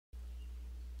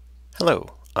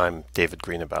Hello, I'm David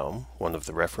Greenebaum, one of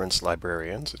the reference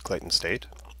librarians at Clayton State.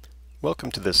 Welcome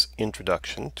to this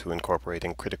introduction to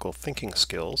incorporating critical thinking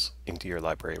skills into your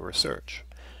library research.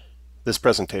 This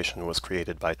presentation was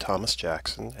created by Thomas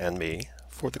Jackson and me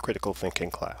for the critical thinking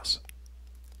class.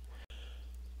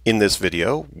 In this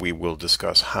video, we will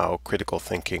discuss how critical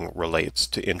thinking relates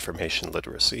to information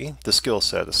literacy, the skill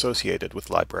set associated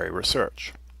with library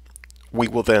research. We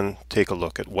will then take a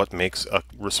look at what makes a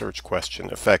research question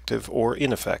effective or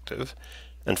ineffective,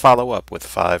 and follow up with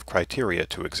 5 criteria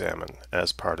to examine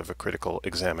as part of a critical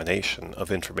examination of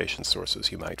information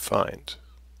sources you might find.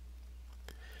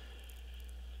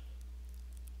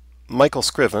 Michael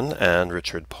Scriven and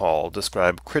Richard Paul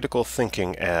describe critical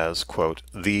thinking as, quote,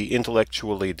 the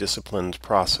intellectually disciplined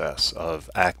process of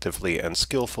actively and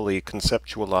skillfully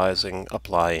conceptualizing,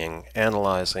 applying,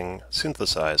 analyzing,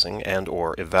 synthesizing,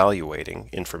 and/or evaluating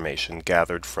information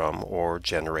gathered from or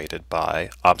generated by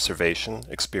observation,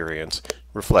 experience,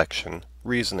 reflection,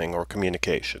 reasoning, or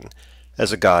communication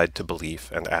as a guide to belief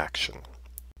and action.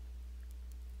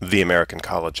 The American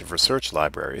College of Research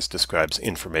Libraries describes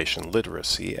information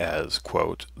literacy as,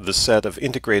 quote, the set of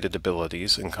integrated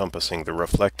abilities encompassing the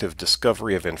reflective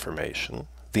discovery of information,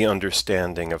 the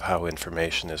understanding of how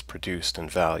information is produced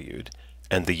and valued,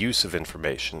 and the use of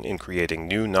information in creating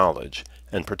new knowledge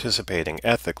and participating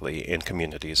ethically in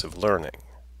communities of learning.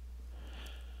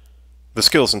 The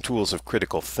skills and tools of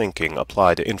critical thinking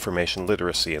apply to information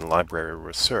literacy in library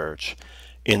research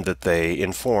in that they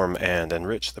inform and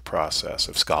enrich the process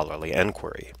of scholarly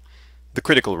enquiry. The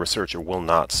critical researcher will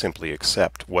not simply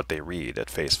accept what they read at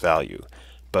face value,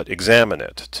 but examine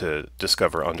it to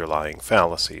discover underlying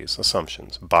fallacies,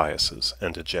 assumptions, biases,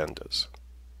 and agendas.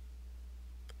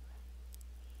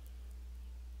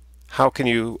 How can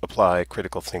you apply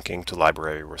critical thinking to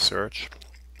library research?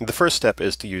 The first step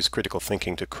is to use critical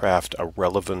thinking to craft a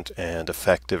relevant and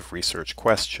effective research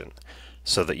question,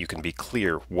 so that you can be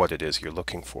clear what it is you're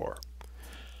looking for.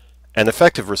 An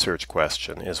effective research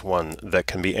question is one that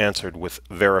can be answered with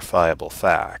verifiable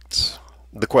facts.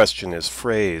 The question is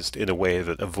phrased in a way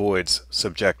that avoids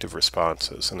subjective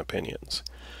responses and opinions.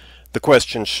 The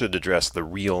question should address the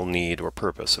real need or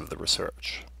purpose of the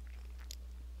research.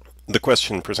 The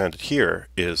question presented here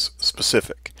is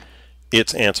specific.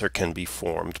 Its answer can be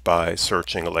formed by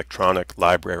searching electronic,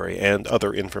 library, and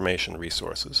other information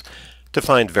resources to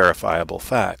find verifiable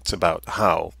facts about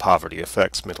how poverty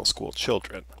affects middle school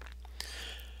children.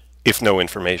 If no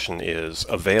information is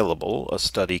available, a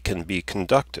study can be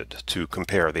conducted to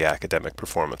compare the academic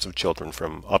performance of children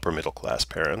from upper middle class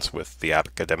parents with the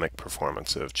academic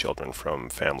performance of children from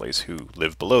families who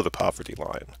live below the poverty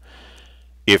line.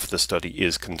 If the study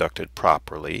is conducted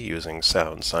properly using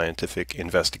sound scientific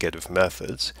investigative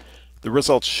methods, the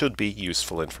results should be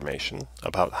useful information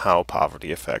about how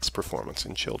poverty affects performance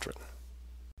in children.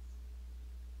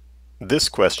 This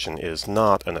question is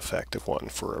not an effective one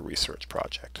for a research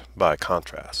project, by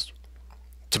contrast.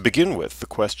 To begin with, the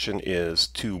question is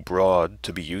too broad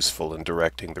to be useful in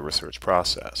directing the research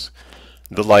process.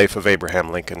 The life of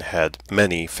Abraham Lincoln had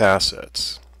many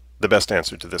facets. The best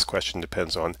answer to this question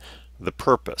depends on the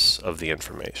purpose of the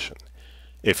information.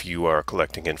 If you are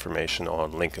collecting information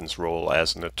on Lincoln's role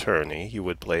as an attorney, you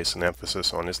would place an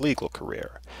emphasis on his legal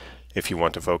career. If you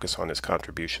want to focus on his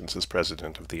contributions as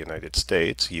President of the United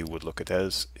States, you would look at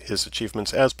his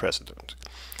achievements as President.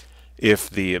 If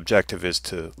the objective is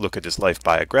to look at his life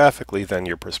biographically, then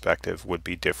your perspective would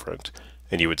be different,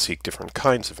 and you would seek different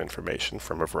kinds of information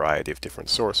from a variety of different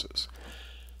sources.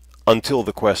 Until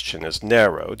the question is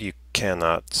narrowed, you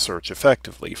cannot search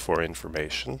effectively for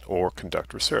information or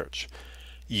conduct research.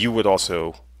 You would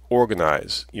also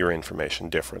organize your information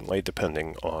differently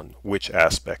depending on which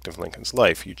aspect of Lincoln's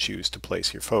life you choose to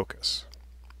place your focus.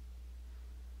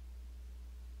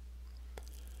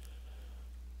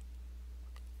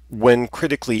 When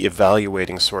critically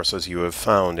evaluating sources you have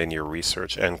found in your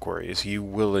research enquiries, you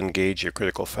will engage your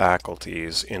critical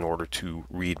faculties in order to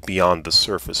read beyond the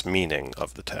surface meaning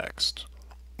of the text.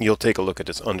 You'll take a look at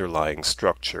its underlying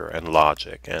structure and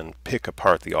logic and pick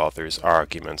apart the author's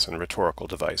arguments and rhetorical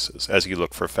devices as you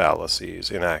look for fallacies,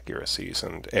 inaccuracies,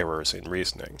 and errors in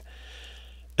reasoning.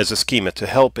 As a schema to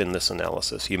help in this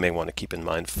analysis, you may want to keep in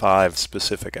mind 5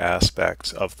 specific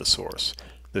aspects of the source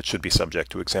that should be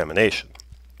subject to examination.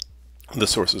 The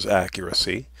source's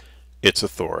accuracy, its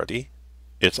authority,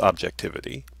 its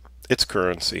objectivity, its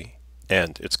currency,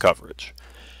 and its coverage.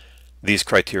 These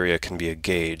criteria can be a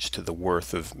gauge to the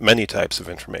worth of many types of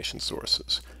information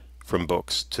sources, from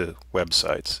books to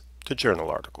websites to journal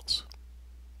articles.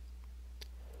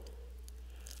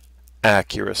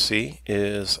 Accuracy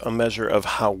is a measure of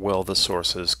how well the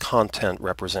source's content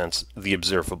represents the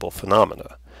observable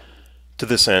phenomena. To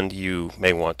this end, you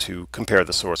may want to compare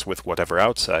the source with whatever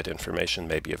outside information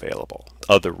may be available,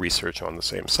 other research on the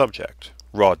same subject,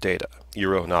 raw data,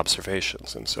 your own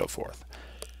observations, and so forth.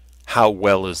 How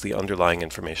well is the underlying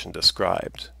information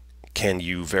described? Can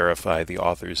you verify the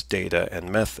author's data and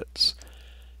methods?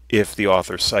 If the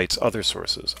author cites other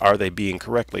sources, are they being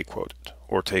correctly quoted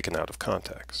or taken out of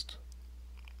context?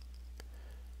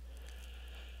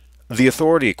 The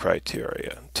authority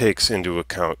criteria takes into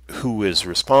account who is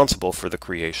responsible for the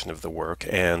creation of the work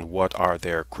and what are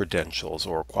their credentials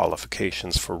or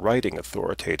qualifications for writing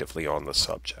authoritatively on the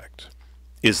subject.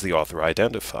 Is the author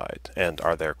identified, and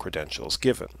are their credentials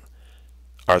given?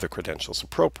 Are the credentials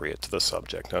appropriate to the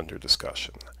subject under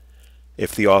discussion?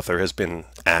 If the author has been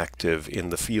active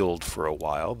in the field for a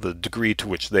while, the degree to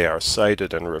which they are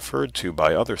cited and referred to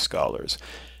by other scholars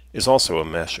is also a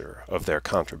measure of their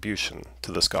contribution to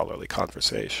the scholarly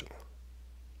conversation.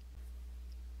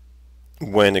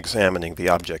 When examining the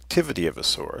objectivity of a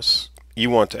source, you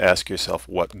want to ask yourself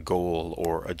what goal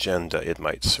or agenda it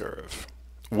might serve.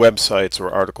 Websites or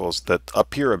articles that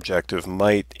appear objective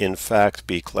might in fact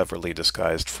be cleverly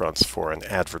disguised fronts for an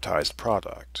advertised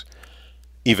product.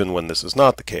 Even when this is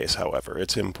not the case, however,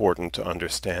 it's important to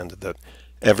understand that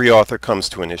every author comes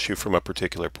to an issue from a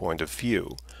particular point of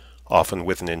view, often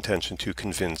with an intention to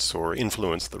convince or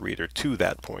influence the reader to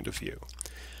that point of view.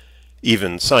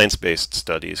 Even science-based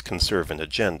studies can serve an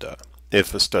agenda.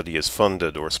 If a study is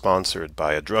funded or sponsored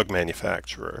by a drug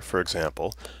manufacturer, for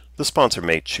example, the sponsor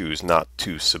may choose not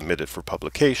to submit it for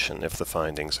publication if the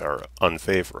findings are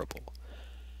unfavorable.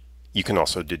 You can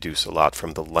also deduce a lot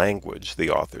from the language the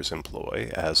authors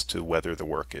employ as to whether the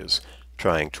work is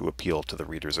trying to appeal to the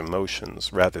reader's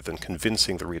emotions rather than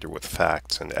convincing the reader with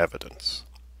facts and evidence.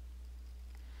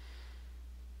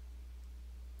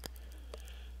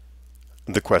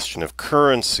 The question of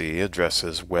currency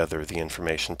addresses whether the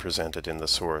information presented in the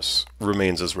source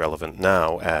remains as relevant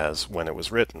now as when it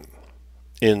was written.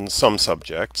 In some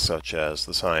subjects, such as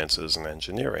the sciences and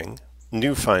engineering,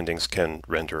 new findings can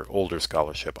render older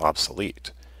scholarship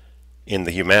obsolete. In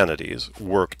the humanities,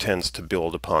 work tends to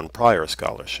build upon prior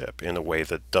scholarship in a way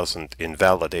that doesn't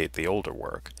invalidate the older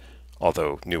work,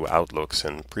 although new outlooks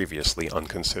and previously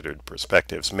unconsidered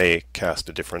perspectives may cast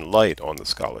a different light on the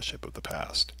scholarship of the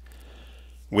past.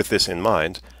 With this in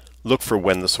mind, look for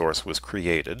when the source was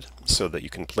created so that you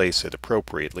can place it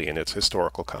appropriately in its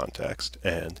historical context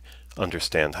and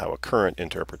understand how a current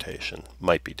interpretation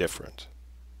might be different.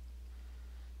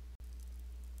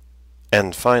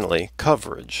 And finally,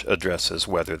 coverage addresses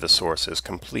whether the source is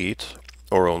complete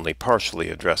or only partially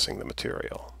addressing the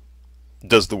material.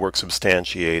 Does the work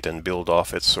substantiate and build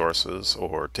off its sources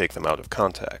or take them out of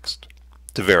context?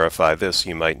 To verify this,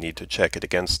 you might need to check it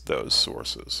against those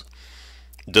sources.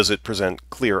 Does it present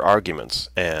clear arguments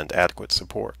and adequate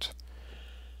support?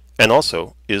 And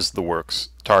also, is the work's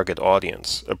target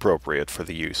audience appropriate for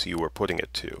the use you are putting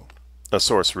it to? A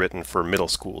source written for middle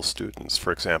school students,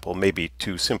 for example, may be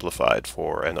too simplified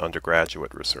for an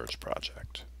undergraduate research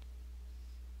project.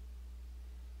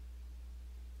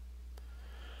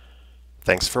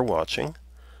 Thanks for watching.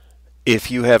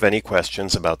 If you have any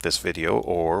questions about this video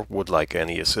or would like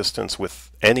any assistance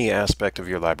with any aspect of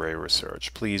your library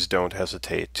research, please don't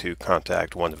hesitate to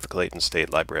contact one of the Clayton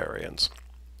State librarians.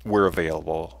 We're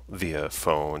available via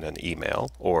phone and email,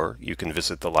 or you can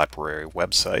visit the library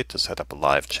website to set up a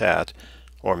live chat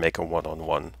or make a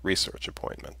one-on-one research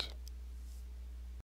appointment.